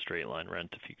and straight line rent,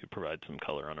 if you could provide some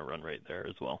color on a run rate there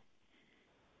as well.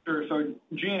 Sure. So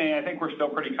G&A, I think we're still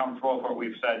pretty comfortable with what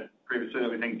we've said previously. That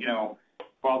we think,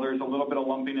 while there's a little bit of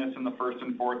lumpiness in the first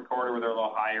and fourth quarter where they're a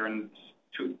little higher and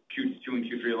Q2 and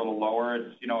Q3 a little lower,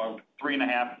 it's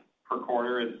 3.5 per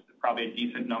quarter is probably a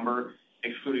decent number,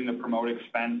 excluding the promote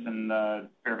expense and the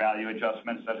fair value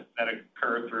adjustments that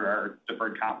occur through our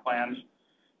deferred comp plans.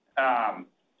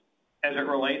 As it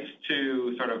relates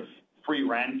to sort of free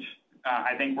rent,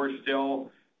 I think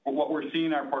what we're seeing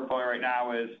in our portfolio right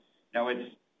now is,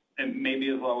 it's maybe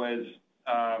as low as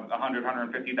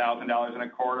 $150,000 in a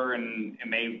quarter, and it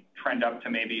may trend up to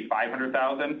maybe $500,000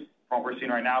 from what we're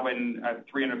seeing right now. But a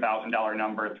 $300,000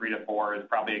 number, 3 to 4, is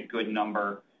probably a good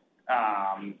number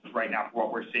right now for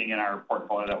what we're seeing in our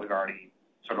portfolio that we've already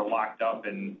sort of locked up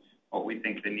and what we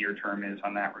think the near term is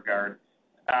on that regard.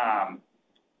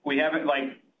 We haven't,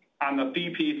 on the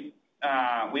fee piece,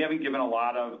 we haven't given a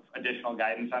lot of additional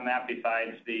guidance on that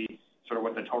besides the sort of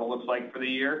what the total looks like for the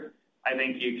year. I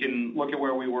think you can look at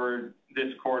where we were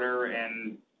this quarter,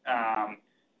 and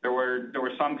there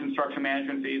were some construction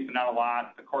management fees, but not a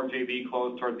lot. The core JV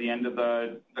closed towards the end of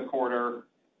the quarter,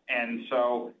 and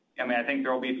so I think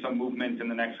there will be some movement in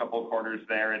the next couple of quarters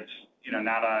there. It's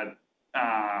not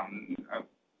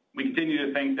we continue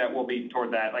to think that we'll be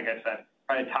toward that, like I said,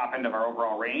 probably the top end of our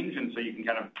overall range. And so you can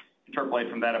kind of interpolate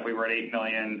from that. If we were at $8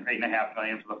 million, $8.5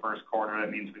 million for the first quarter, that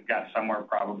means we've got somewhere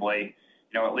probably,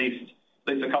 at least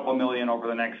a couple million over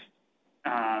the next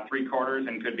 3 quarters,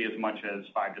 and could be as much as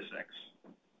 5 to 6.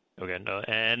 Okay. No,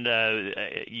 and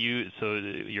so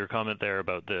your comment there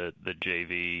about the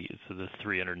JV, so the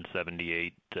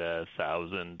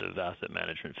 $378,000 of asset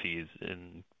management fees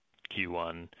in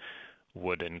Q1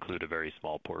 would include a very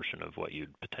small portion of what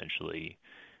you'd potentially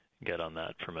get on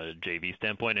that from a JV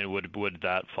standpoint, and would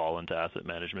that fall into asset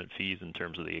management fees in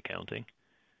terms of the accounting?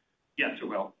 Yes, it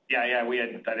will. Yeah. We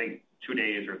had, I think, 2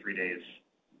 days or 3 days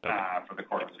for the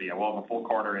quarter. So yeah, we'll have a full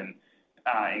quarter in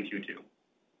Q2.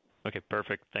 Okay,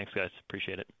 perfect. Thanks, guys.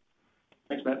 Appreciate it.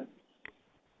 Thanks, Matt.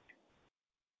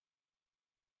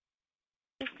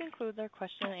 This concludes our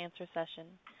question and answer session.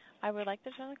 I would like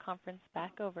to turn the conference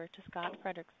back over to Scott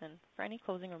Frederickson for any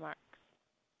closing remarks.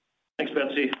 Thanks,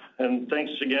 Betsy. And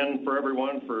thanks again for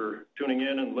everyone for tuning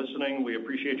in and listening. We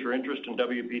appreciate your interest in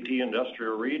WPT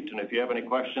Industrial REIT. And if you have any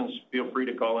questions, feel free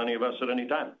to call any of us at any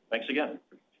time. Thanks again.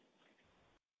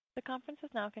 The conference is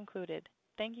now concluded.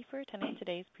 Thank you for attending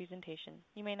today's presentation.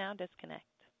 You may now disconnect.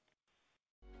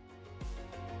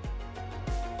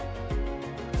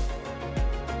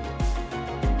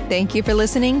 Thank you for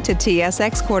listening to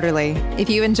TSX Quarterly. If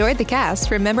you enjoyed the cast,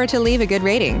 remember to leave a good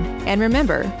rating. And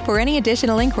remember, for any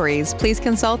additional inquiries, please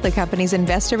consult the company's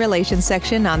investor relations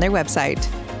section on their website.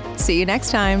 See you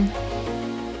next time.